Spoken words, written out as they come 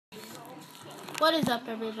What is up,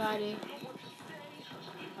 everybody?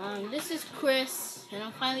 This is Chris, and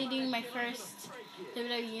I'm finally doing my first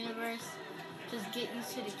WWE Universe. Just get used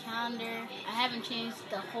to the calendar. I haven't changed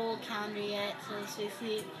the whole calendar yet, so it's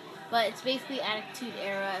basically Attitude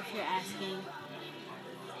Era, if you're asking.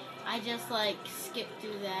 I just skipped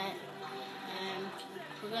through that, and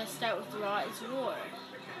we're gonna start with Raw is War.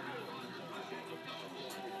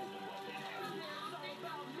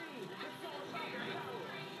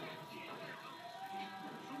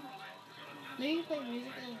 Maybe you can play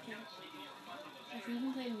music, I don't care. If you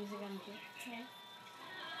can play music, I don't care. Okay.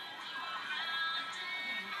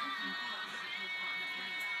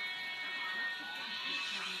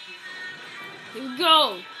 Here we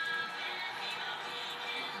go!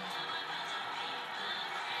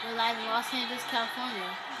 We're live in Los Angeles,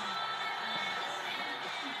 California.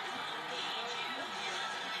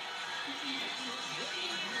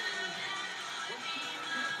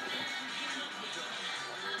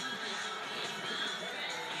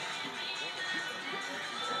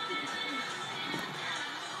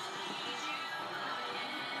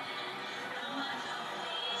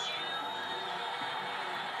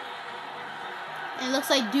 It looks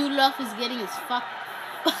like Dude Love is getting his fuck.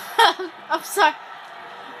 I'm sorry,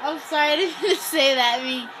 I didn't mean to say that.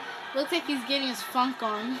 Looks like he's getting his funk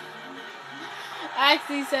on. I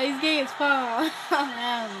actually said he's getting his funk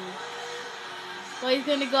on. Well, she's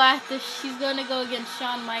gonna go against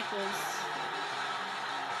Shawn Michaels.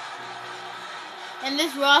 And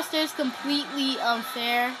this roster is completely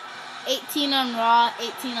unfair. 18 on Raw,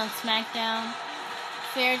 18 on SmackDown.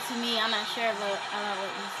 Fair to me, I'm not sure, but I'm not what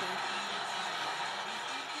you say.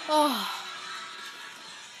 Oh.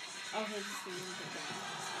 Okay, just leave it down.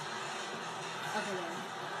 Okay,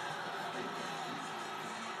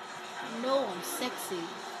 then. No, I'm sexy.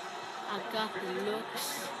 I got the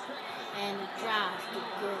looks and it drives the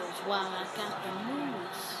girls while I got the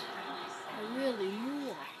moves. I really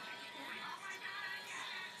move.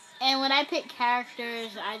 And when I pick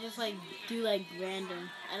characters, I just do random.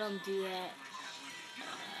 I don't do that.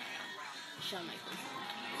 Shawn Michaels.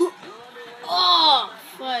 Oh!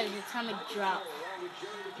 Fudge, atomic drop.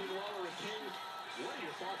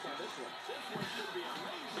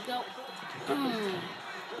 Go.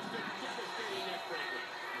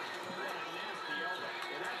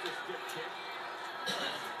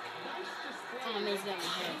 Oh, man, he's got my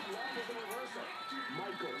head.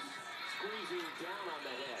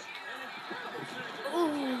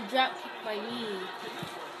 Ooh, drop kick by me.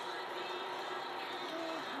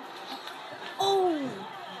 Oh!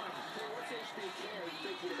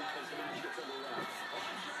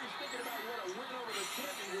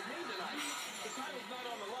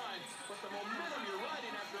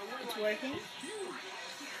 It's working.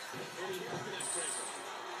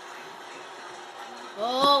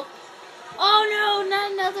 Oh! Oh no!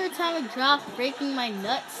 Not another atomic drop, breaking my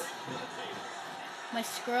nuts. My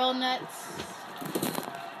squirrel nuts.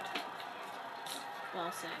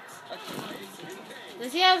 Ball sacks. Okay.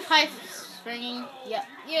 Does he have high springing? Yep.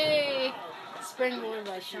 Yay! Springboard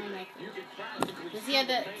by Shawn Michaels. Does he have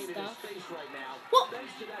that stuff? Whoa!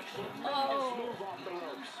 Oh!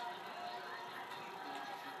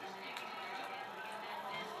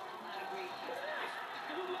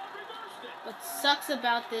 What sucks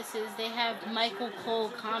about this is they have Michael Cole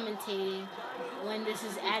commentating when this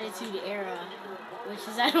is Attitude Era, which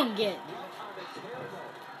is I don't get.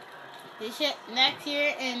 They should next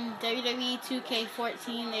year in WWE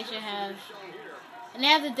 2K14 they should have, and they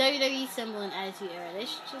have the WWE symbol in Attitude Era. They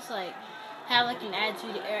should just have an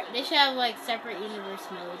Attitude Era. They should have separate universe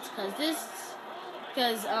modes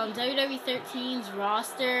because WWE'13's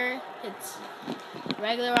roster, its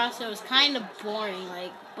regular roster was kind of boring.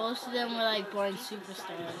 Most of them were boring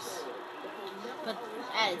superstars. But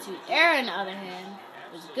Attitude Era, on the other hand,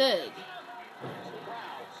 was good.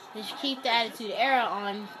 They should keep the Attitude Era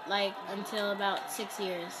on until about 6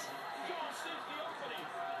 years.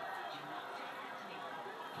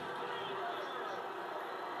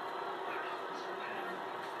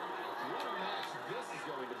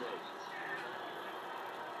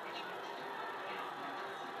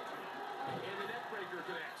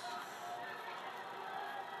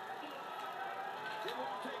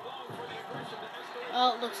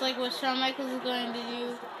 Oh, looks like what Shawn Michaels is going to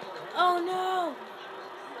do. Oh no!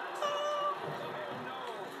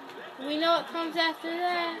 We know what comes after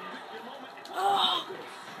that. Oh!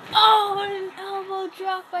 Oh, an elbow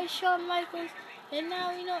drop by Shawn Michaels. And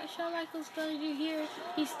now we know what Shawn Michaels is going to do here.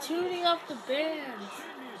 He's tuning up the band.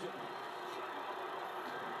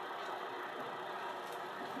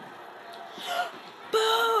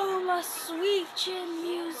 Boom! A sweet chin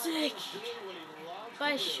music.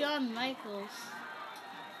 by Shawn Michaels.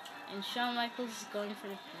 And Shawn Michaels is going for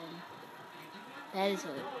the pin. That is it.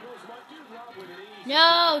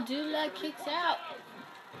 No, Dude Love kicks out.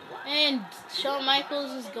 And Shawn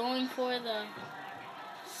Michaels is going for the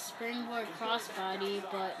springboard crossbody,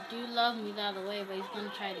 but Dude Love moved out of the way, but he's going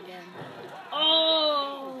to try it again.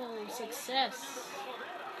 Oh, success.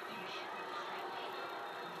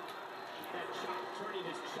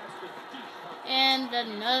 And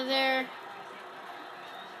another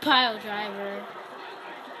pile driver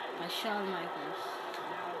by Shawn Michaels.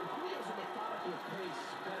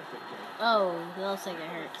 Oh, it looks like it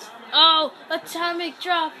hurts. Oh, atomic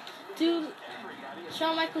drop. Dude,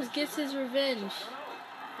 Shawn Michaels gets his revenge.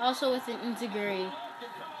 Also with an enziguri.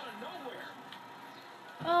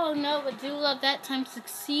 Oh no, but Dude Love that time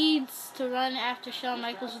succeeds to run after Shawn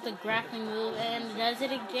Michaels with a grappling move and does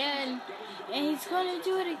it again. And he's going to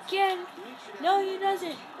do it again. No, he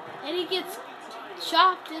doesn't. And he gets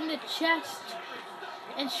chopped in the chest.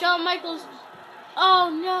 And Shawn Michaels, oh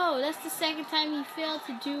no, that's the second time he failed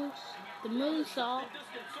to do the moonsault.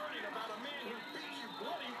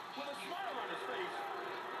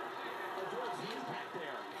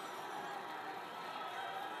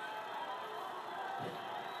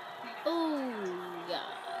 Oh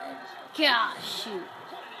God. Gosh, shoot.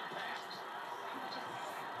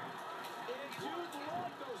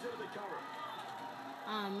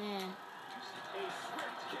 Oh man.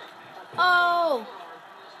 Oh!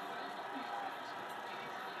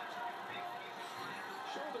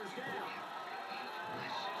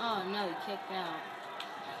 Oh no, he kicked out.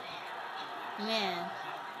 Man.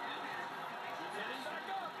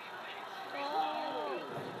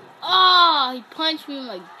 Oh, he punched me in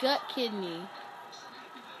my gut kidney.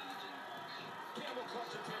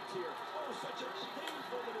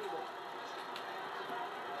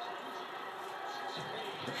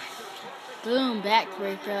 Boom,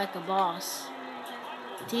 backbreaker like a boss.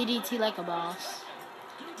 DDT like a boss.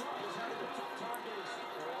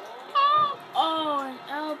 Oh, an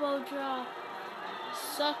elbow drop.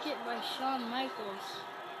 Suck it by Shawn Michaels.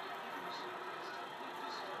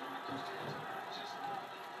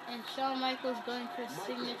 And Shawn Michaels going for a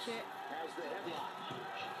signature.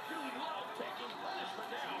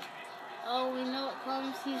 Oh, we know what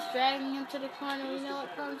comes. He's dragging him to the corner. We know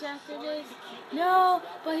what comes after this. No,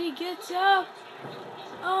 but he gets up.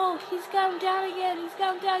 Oh, he's got him down again. He's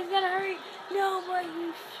got him down. He's got to hurry. No, but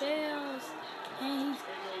he fails. And he's...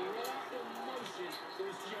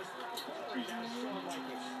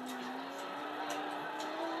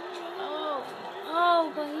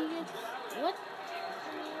 Oh, but he gets... What?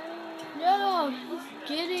 No, he's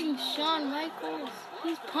getting Shawn Michaels.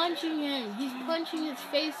 He's punching him. He's punching his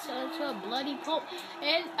face into a bloody pulp.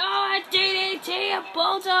 And, oh, a DDT, a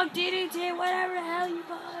bulldog DDT, whatever the hell you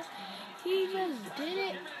call it. He just did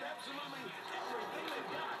it.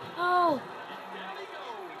 Oh.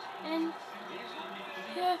 And,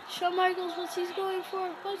 yeah, Shawn Michaels, what's he going for?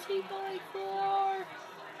 What's he going for?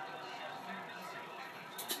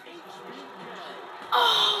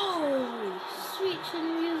 Oh, sweet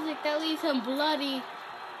chin music that leaves him bloody.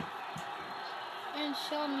 And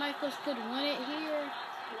Shawn Michaels could win it here.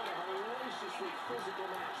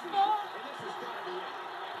 Oh.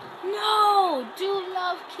 No! Dude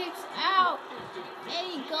Love kicks out. And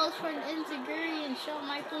he goes for an enziguri, and Shawn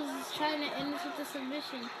Michaels is trying to end this with a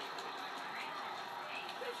submission.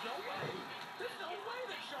 There's no way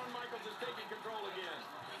that Shawn Michaels is taking control again.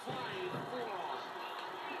 Flying forearm.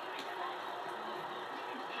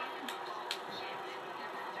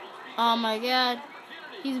 Oh my God.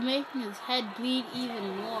 He's making his head bleed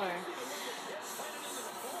even more.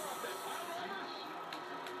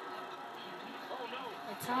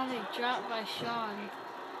 Atomic drop by Shawn.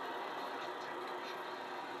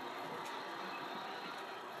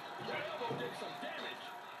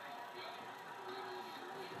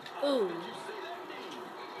 Ooh.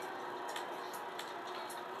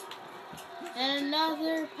 And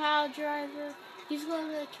another pile driver. He's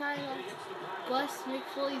going to try to bust Mick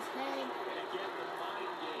Foley's head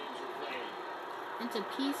into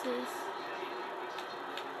pieces.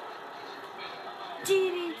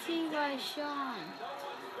 DDT by Shawn.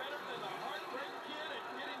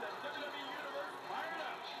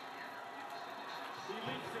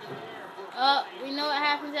 Oh, we know what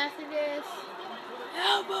happens after this.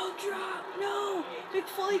 Elbow drop. No. Mick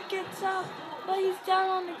Foley gets up, but he's down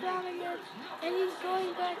on the ground again. And he's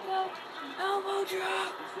going back up. Elbow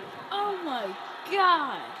drop. Oh my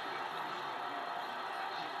God.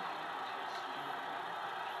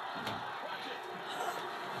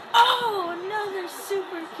 Oh, another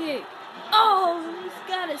super kick. Oh, he's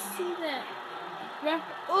got to see that.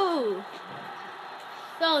 Ooh.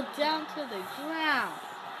 fell down to the ground.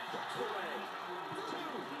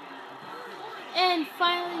 And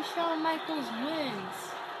finally, Shawn Michaels wins.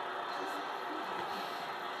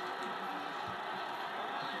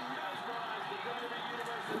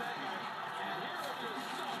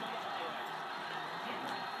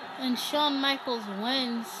 And Shawn Michaels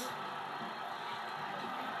wins.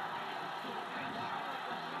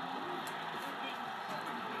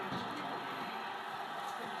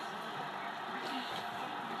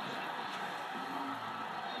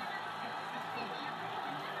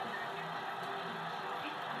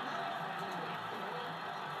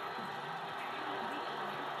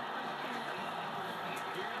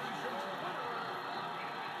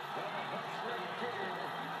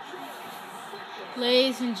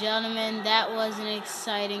 Ladies and gentlemen, that was an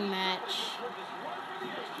exciting match.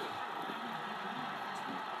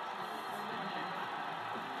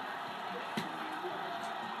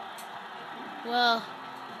 Well,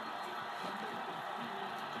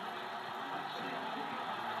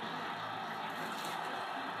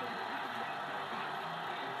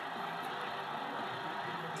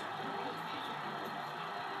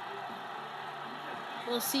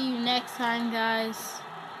 we'll see you next time, guys.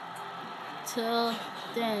 Till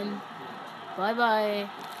then, bye-bye.